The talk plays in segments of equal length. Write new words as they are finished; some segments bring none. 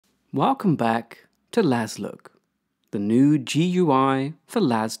Welcome back to LASlook, the new GUI for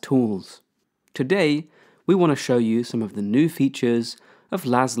LAStools. Today, we want to show you some of the new features of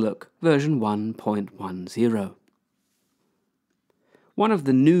LASlook version 1.10. One of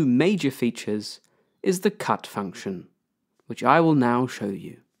the new major features is the cut function, which I will now show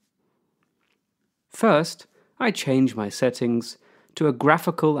you. First, I change my settings to a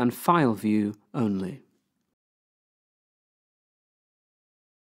graphical and file view only.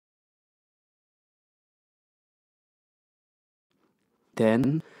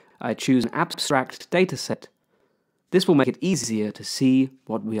 Then, I choose an abstract dataset. This will make it easier to see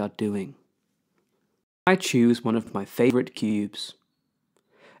what we are doing. I choose one of my favorite cubes.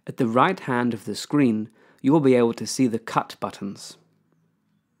 At the right hand of the screen, you will be able to see the cut buttons.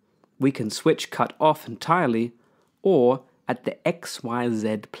 We can switch cut off entirely or at the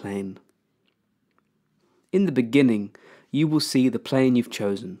XYZ plane. In the beginning, you will see the plane you've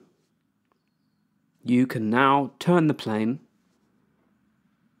chosen. You can now turn the plane.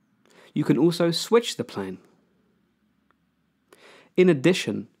 You can also switch the plane. In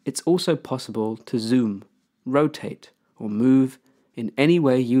addition, it's also possible to zoom, rotate, or move in any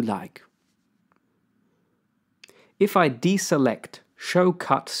way you like. If I deselect Show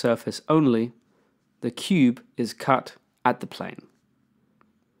Cut Surface Only, the cube is cut at the plane.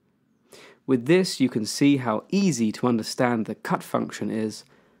 With this, you can see how easy to understand the cut function is,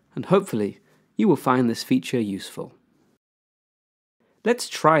 and hopefully you will find this feature useful. Let's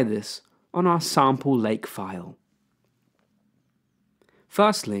try this on our sample lake file.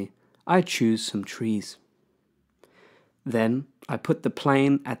 Firstly, I choose some trees. Then I put the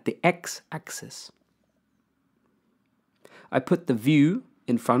plane at the x-axis. I put the view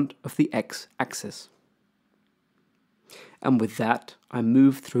in front of the x-axis. And with that, I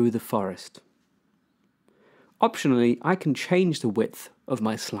move through the forest. Optionally, I can change the width of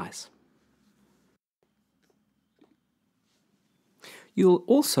my slice. You'll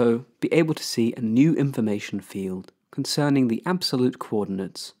also be able to see a new information field concerning the absolute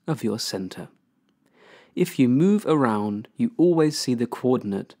coordinates of your center. If you move around, you always see the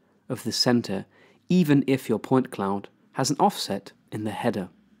coordinate of the center, even if your point cloud has an offset in the header.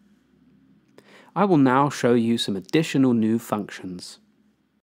 I will now show you some additional new functions.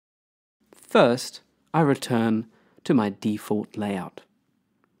 First, I return to my default layout.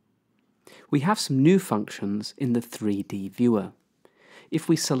 We have some new functions in the 3D viewer. If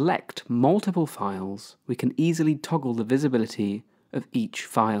we select multiple files, we can easily toggle the visibility of each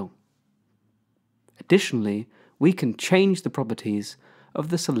file. Additionally, we can change the properties of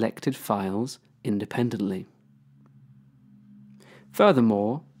the selected files independently.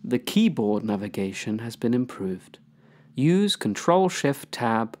 Furthermore, the keyboard navigation has been improved. Use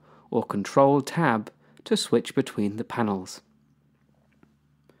Ctrl-Shift-Tab or Ctrl-Tab to switch between the panels.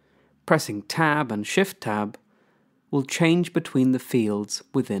 Pressing Tab and Shift-Tab will change between the fields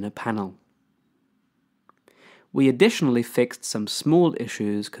within a panel. We additionally fixed some small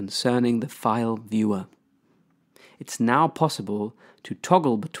issues concerning the file viewer. It's now possible to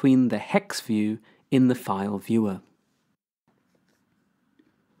toggle between the hex view in the file viewer.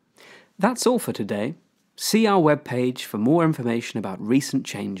 That's all for today. See our webpage for more information about recent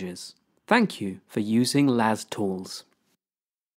changes. Thank you for using LAStools.